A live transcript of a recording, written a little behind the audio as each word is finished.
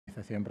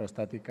afección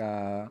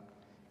prostática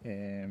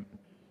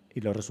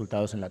y los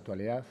resultados en la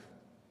actualidad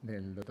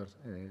del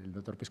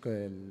doctor Pisco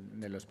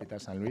del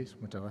Hospital San Luis.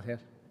 Muchas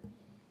gracias.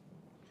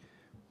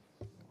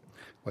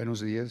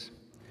 Buenos días.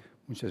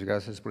 Muchas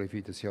gracias por la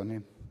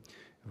invitación.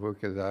 Voy a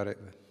quedar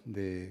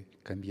de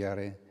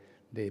cambiar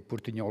de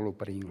portuñol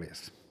para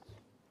inglés.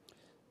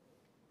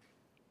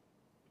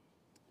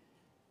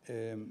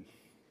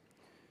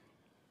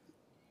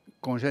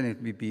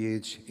 Congenital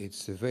BPH,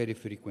 it's a very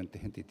frequent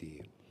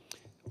entity.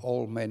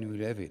 All men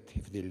will have it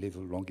if they live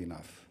long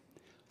enough.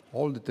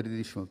 All the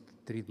traditional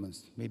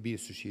treatments may be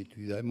associated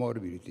with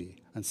immobility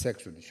and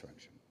sexual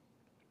dysfunction.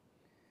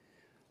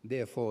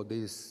 Therefore,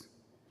 there's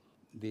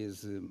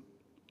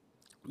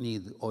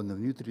need on a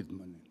new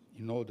treatment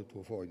in order to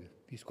avoid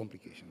these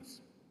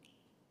complications.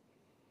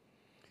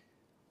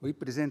 We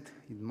present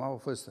in our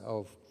first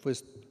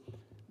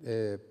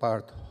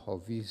part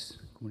of this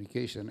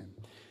communication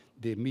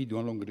the medium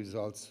and long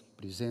results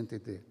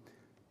presented,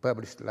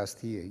 published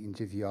last year in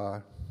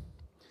JVR,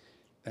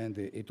 and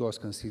it was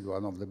considered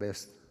one of the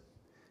best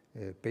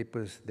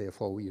papers.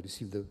 Therefore, we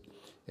received a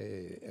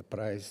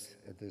prize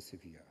at the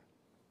CVR.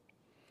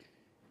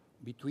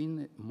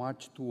 Between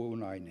March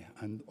 2009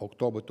 and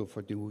October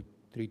 2014, we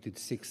treated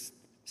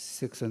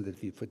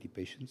 630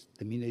 patients.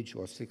 The mean age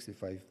was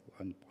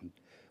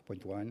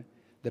 65.1.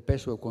 The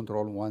placebo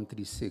control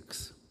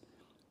 136,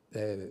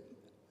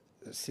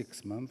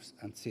 6 months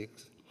and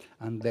 6,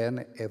 and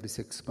then every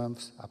 6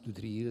 months up to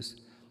 3 years,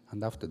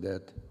 and after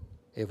that,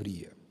 every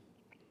year.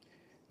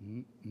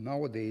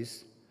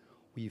 Nowadays,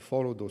 we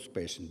follow those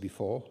patients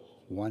before,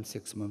 1,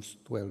 6 months,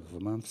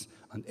 12 months,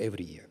 and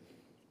every year.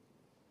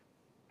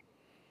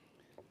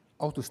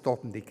 How to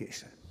stop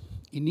medication?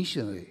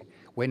 Initially,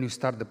 when you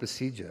start the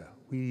procedure,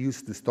 we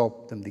used to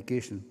stop the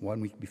medication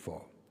 1 week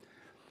before.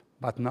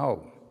 But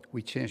now,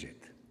 we change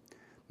it.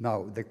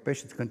 Now, the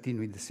patients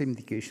continue with the same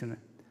medication,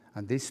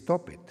 and they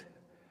stop it.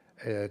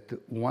 At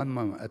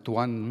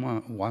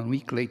 1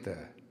 week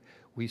later,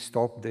 we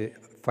stop the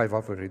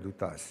 5-hour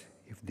reductase,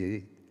 if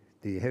they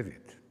have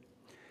it.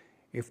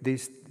 If they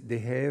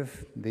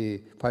have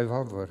the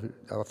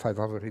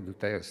 5-hour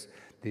reductase,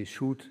 they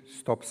should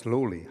stop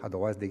slowly,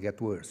 otherwise they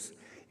get worse.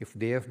 If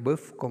they have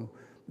both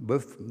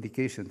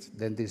medications,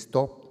 then they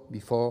stop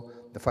before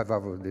the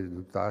 5-hour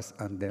reductase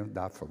and then the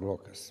alpha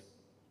blockers.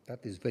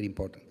 That is very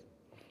important.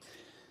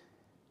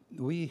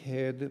 We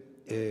had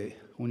a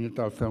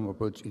unilateral firm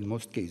approach in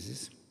most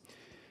cases.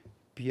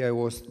 PI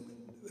was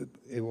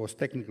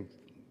technically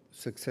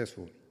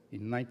successful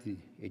in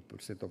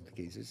 98% of the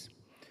cases.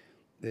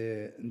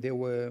 There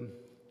were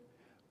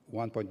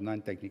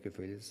 1.9 technical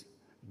failures.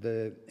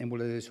 The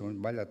embolization was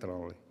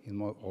bilateral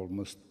in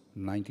almost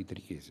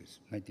 93 cases,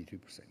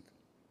 93%.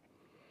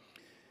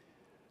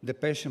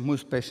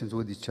 Most patients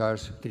were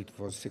discharged treated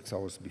for 6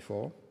 hours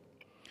before,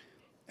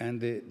 and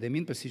the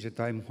mean procedure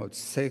time was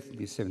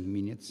 77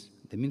 minutes,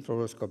 the mean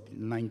fluoroscopy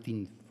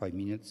 19.5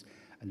 minutes,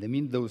 and the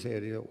mean dose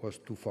area was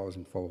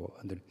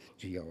 2,400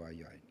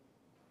 GRI.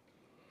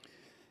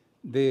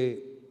 The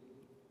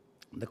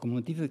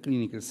cumulative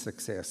clinical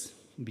success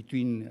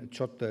between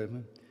short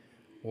term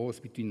was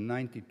between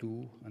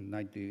 92 and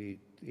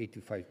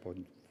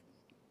 85%,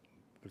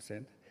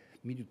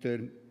 medium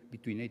term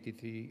between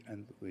 83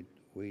 and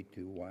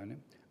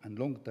 81, and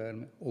long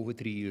term over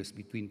 3 years,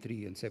 between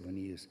 3 and 7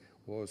 years,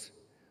 was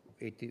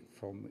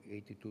from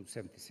 80 to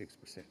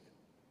 76%.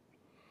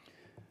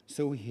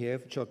 So we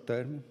have short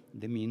term,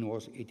 the mean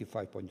was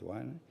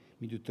 85.1,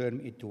 medium term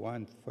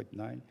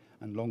 81.9,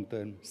 and long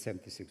term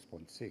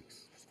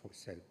 76.6,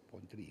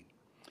 47.3.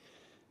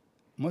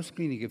 Most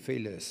clinical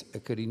failures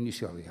occur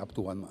initially up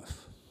to 1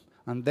 month,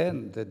 and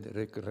then the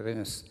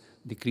recurrence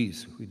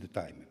decreases with the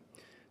time.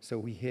 So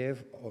we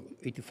have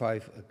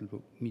 85 at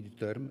medium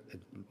term, at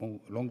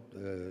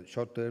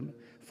short term,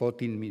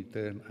 14 medium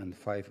term, and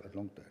 5 at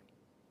long term.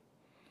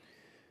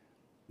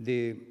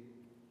 The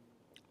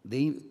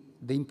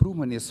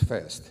improvement is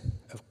fast.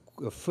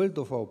 A third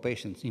of our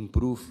patients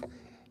improve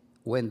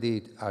when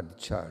they are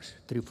discharged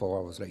 3-4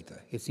 hours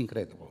later. It's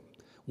incredible.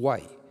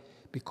 Why?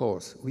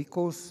 Because we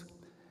cause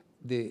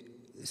the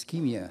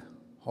ischemia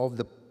of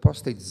the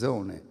prostate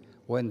zone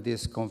when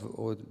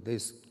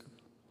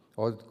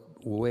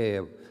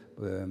where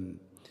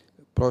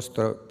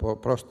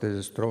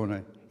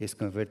progesterone is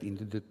converted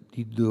into the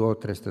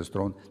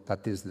testosterone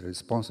that is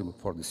responsible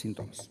for the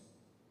symptoms.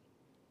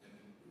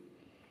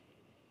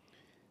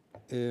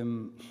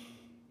 The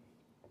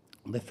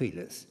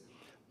failures.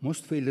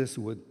 Most failures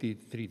were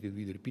treated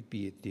with repeat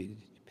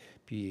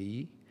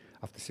PAE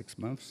after 6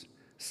 months,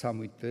 some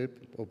with TURP,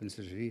 open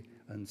surgery,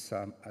 and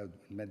some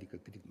medical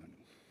treatment.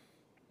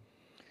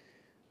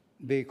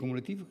 The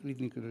cumulative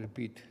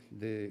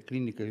the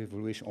clinical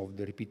evaluation of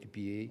the repeat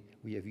PAE,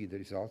 we have here the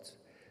results,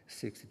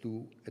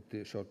 62 at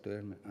the short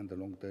term and the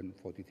long term,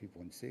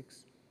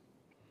 43.6.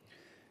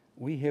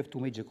 We have 2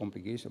 major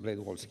complications. Blood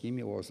wall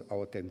ischemia was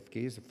our 10th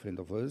case, a friend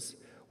of ours.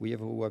 We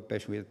have one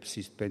patient who had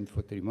persistent pain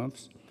for 3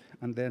 months,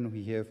 and then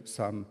we have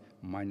some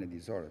minor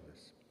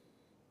disorders.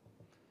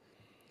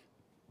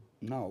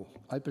 Now,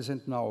 I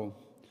present now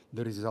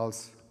the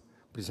results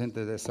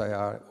presented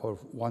SIR of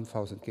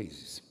 1,000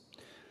 cases,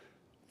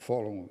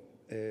 followed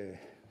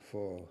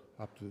for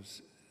up to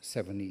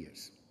 7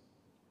 years.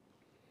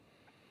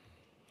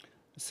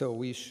 So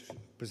we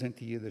present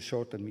here the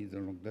short and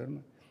medium long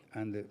term,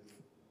 and the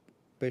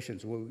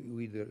patients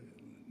with the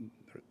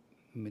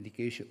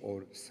medication,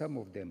 or some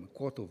of them, a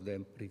quarter of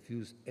them,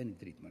 refuse any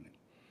treatment.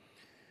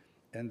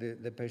 And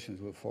the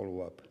patients will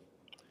follow up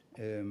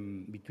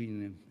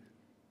between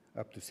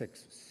up to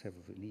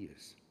 6-7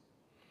 years.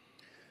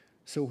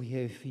 So we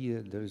have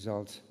here the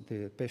results.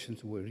 The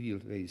patients were really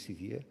very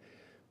severe.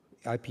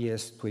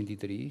 IPS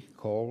 23,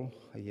 col,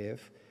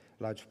 IF,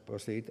 large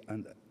prostate,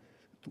 and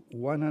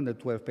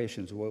 112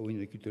 patients were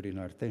in acute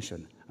urinary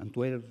retention, and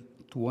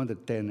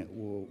 210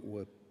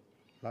 were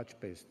large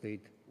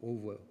prostate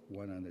over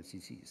 100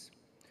 cc's.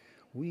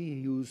 We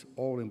use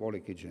all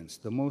embolic agents.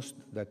 The most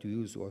that we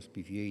used was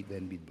PVA,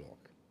 then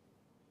mid-block.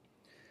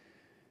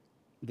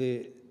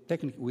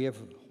 We have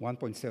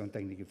 1.7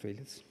 technical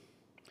failures.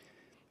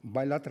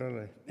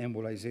 Bilateral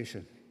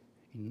embolization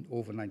in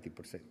over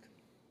 90%.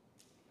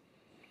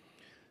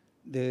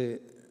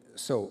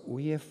 So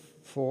we have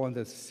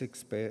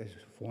 406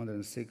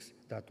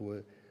 that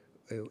were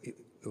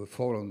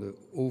followed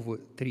over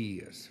 3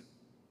 years.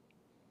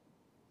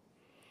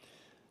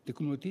 The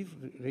cumulative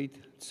rate,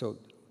 so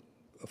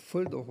a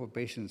third of our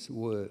patients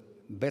were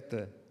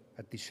better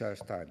at discharge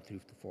time, 3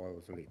 to 4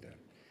 hours later.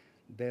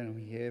 Then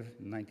we have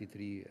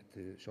 93 at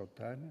the short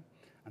time,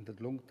 and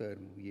at long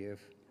term we have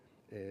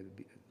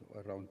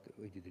around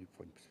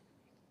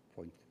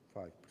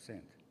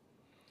 83.5%.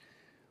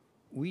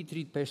 We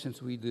treat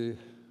patients with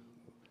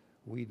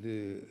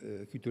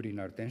acute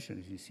urinary retention,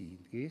 as you see in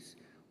the case,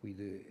 with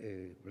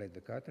the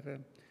bladder catheter.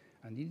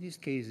 And in these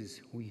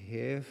cases, we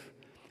have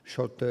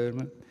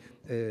short-term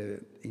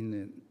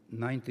in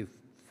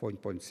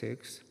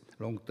 90.6%,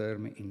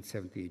 long-term in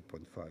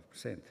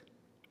 78.5%.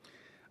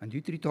 And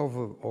we treat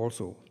over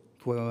also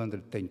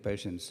 1,210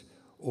 patients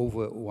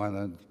over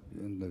 100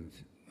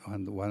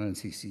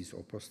 cc's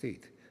of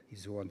prostate.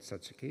 Is one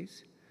such a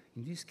case.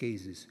 In these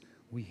cases,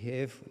 we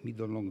have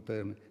middle long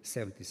term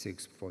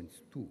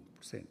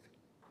 76.2%.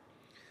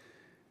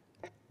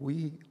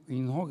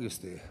 In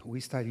August, we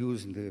started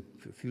using the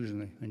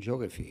fusion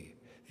angiography.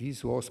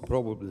 This was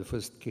probably the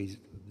first case,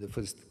 the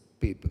first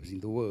papers in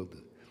the world.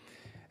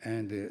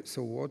 And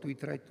so what we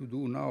try to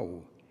do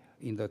now,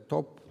 in the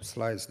top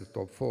slides, the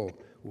top 4,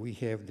 we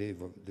have the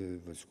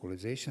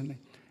vascularization,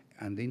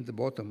 and in the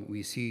bottom,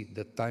 we see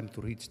the time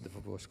to reach the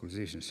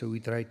vascularization. So we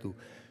try to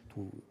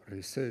do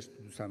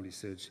some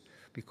research,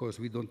 because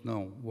we don't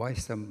know why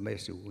some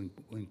measures will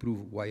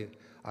improve, why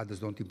others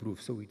don't improve.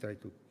 So we try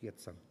to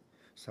get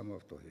some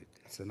of it.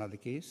 It's another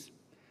case.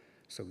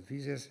 So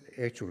these are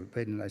actually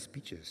very nice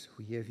pictures.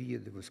 We have here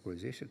the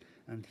vascularization,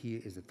 and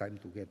here is the time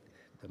to get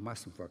the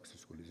massive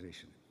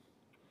vascularization.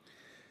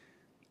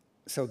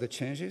 So the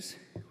changes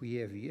we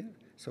have here,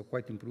 so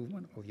quite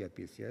improvement of the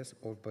IPSS,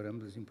 all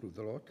parameters improved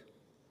a lot.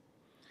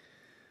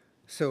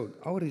 So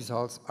our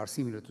results are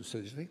similar to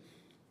surgery.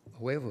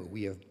 However,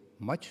 we have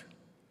much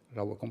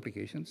lower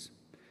complications.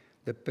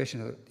 The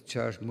patient are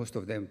discharged, most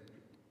of them,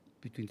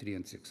 between 3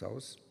 and 6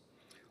 hours.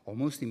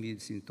 Almost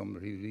immediate symptom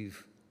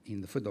relief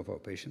in the third of our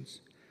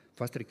patients,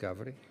 fast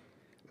recovery,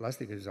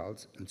 lasting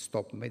results, and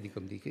stop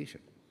medical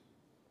medication.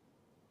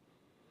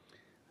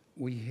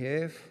 We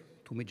have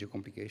 2 major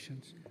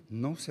complications,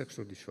 no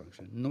sexual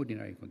dysfunction, no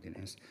urinary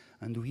incontinence,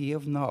 and we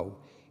have now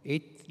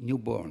 8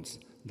 newborns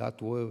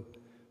that were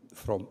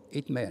from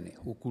 8 men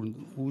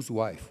whose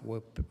wife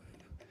were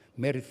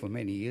married for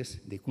many years.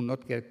 They could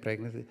not get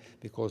pregnant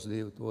because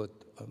they were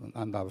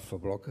on alpha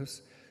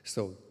blockers,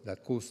 so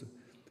that caused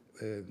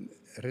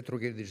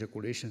retrograde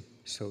ejaculation,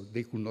 so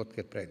they could not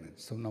get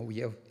pregnant. So now we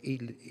have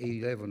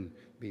 11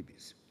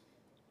 babies.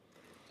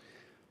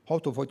 How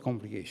to avoid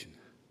complication?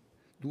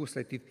 Do a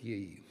selective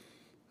PAE.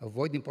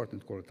 Avoid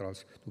important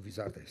collaterals to these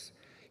arteries.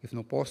 If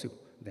not possible,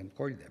 then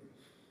coil them.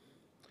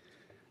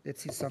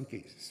 Let's see some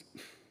cases.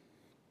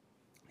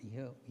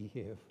 Here we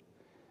have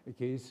a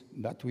case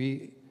that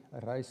we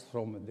arise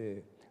from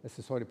the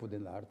accessory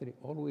pudendal artery.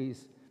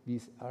 Always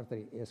this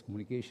artery has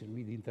communication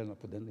with the internal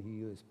pudendal,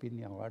 here is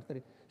pineal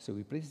artery. So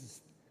we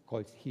place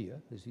coils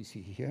here, as we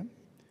see here,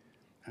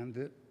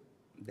 and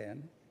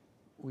then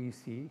we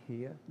see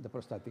here the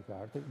prostatic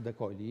artery, the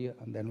coil here,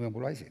 and then we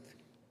embolize it.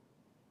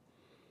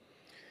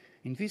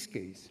 In this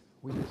case,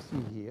 we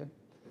see here,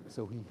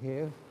 so we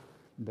have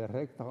the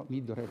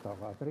mid-rectal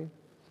artery,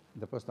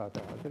 the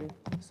prostatic artery,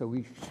 so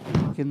we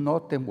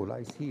cannot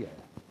embolize here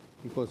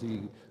because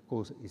we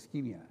cause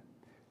ischemia.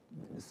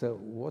 So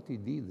what we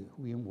did,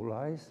 we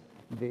embolized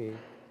the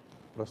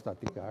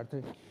prostatic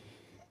artery,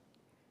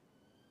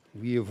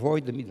 we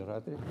avoid the middle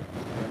artery,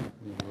 and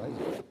we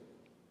embolize it.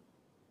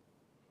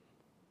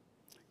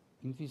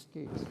 In this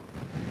case,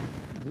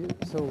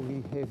 so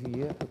we have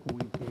here a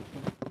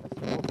communication, a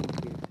small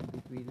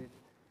communication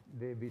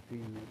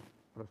between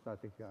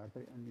prostatic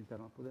artery and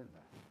internal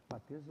pudendal.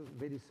 But this is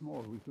very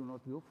small, we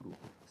cannot go through.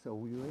 So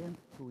we went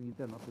to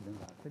internal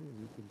pudendal artery, as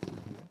you can see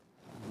here,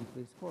 and we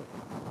place coil.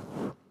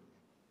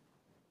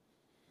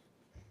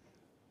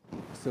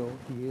 So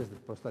here is the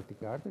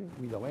prostatic artery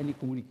without any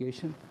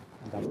communication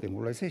and after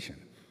embolization.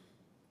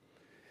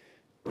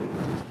 In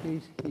this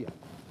case here,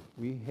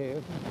 we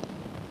have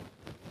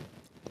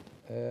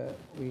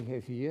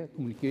here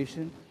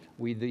communication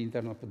with the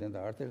internal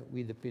pudendal artery,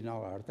 with the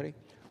penile artery.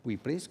 We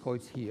place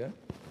coils here,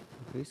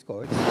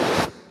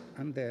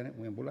 and then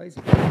we embolize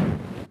it.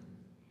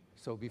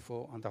 So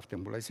before and after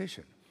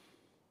embolization.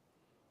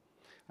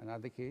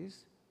 Another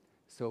case,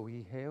 so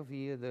we have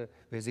here the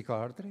vesical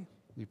artery,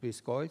 we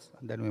place coils,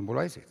 and then we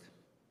embolize it.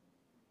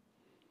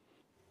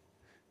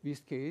 This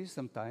case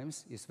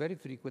sometimes is very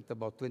frequent,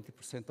 about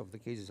 20% of the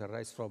cases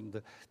arise from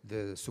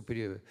the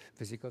superior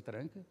vesical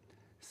trunk.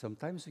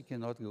 Sometimes we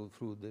cannot go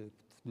through the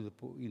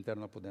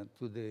internal pudendal,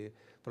 to the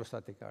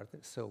prostatic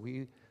artery. So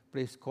we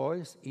place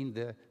coils in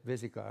the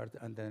vesical artery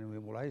and then we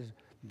embolize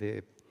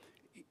the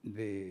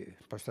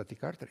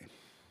prostatic artery.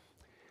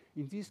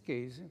 In this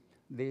case,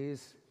 there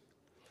is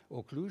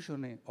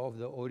occlusion of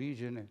the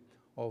origin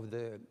of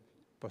the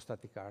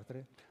prostatic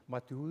artery,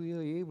 but we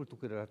are able to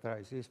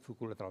characterize this through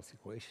collateral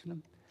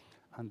circulation,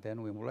 and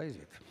then we embolize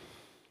it.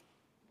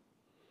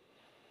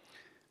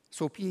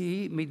 So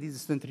PAE may be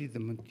the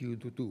treatment due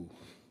to two.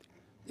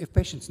 If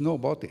patients know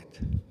about it,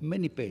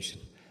 many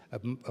patients,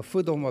 a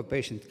third of my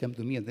patients come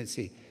to me and they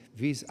say,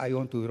 "This I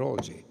want to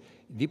urology.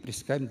 They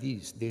prescribe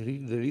this. They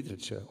read the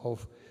literature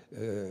of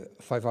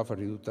 5-alpha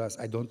reductase.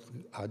 I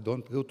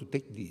don't go to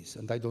take this,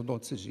 and I don't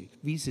want surgery.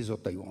 This is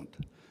what I want."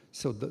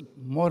 So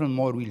more and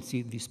more we'll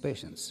see these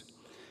patients.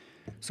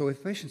 So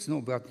if patients know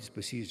about this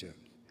procedure,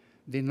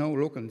 they know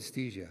local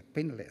anesthesia,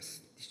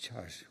 painless,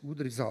 discharge,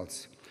 good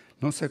results,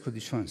 no sexual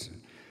dysfunction,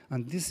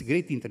 and this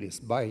great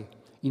interest by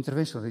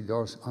interventional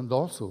radiologists and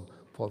also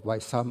by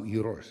some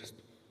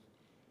urologists.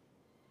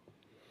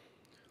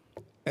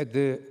 At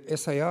the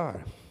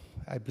SIR,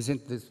 I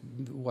presented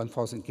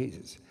 1,000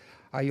 cases.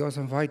 I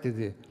also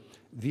invited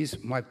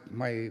my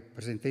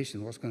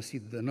presentation was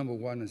considered the number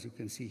one, as you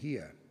can see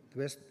here, the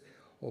best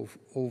of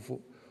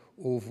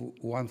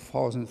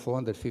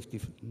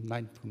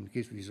 1,459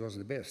 communications, which was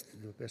the best.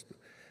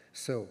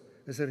 So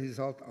as a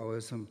result, I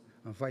was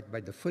invited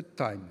by the third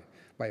time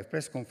by a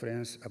press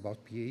conference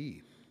about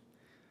PAE.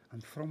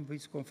 And from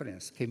this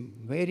conference came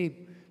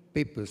many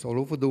papers all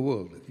over the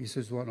world. This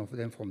is one of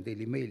them from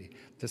Daily Mail,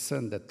 The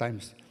Sun, The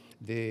Times.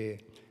 They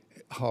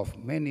have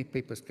many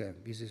papers came.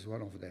 This is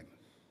one of them.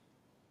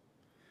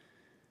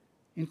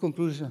 In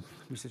conclusion,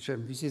 Mr.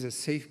 Chairman, this is a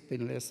safe,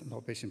 painless, and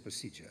outpatient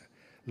procedure.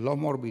 Low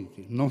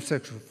morbidity, no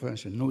sexual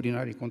function, no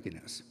urinary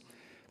incontinence.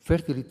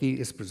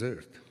 Fertility is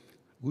preserved.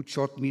 Good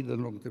short, mid,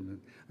 and long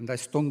term. And I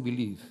strongly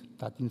believe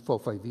that in 4 or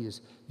 5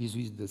 years, this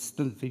is the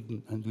standard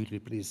treatment and will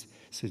replace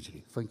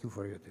surgery. Thank you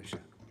for your attention.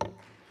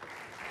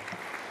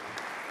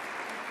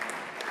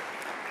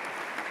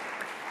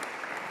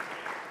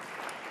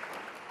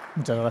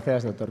 Muchas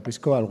gracias, doctor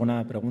Pisco.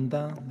 ¿Alguna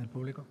pregunta del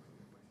público?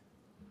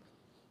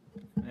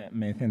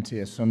 Me dicen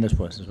sí, son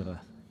después, es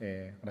verdad.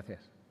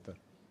 Gracias.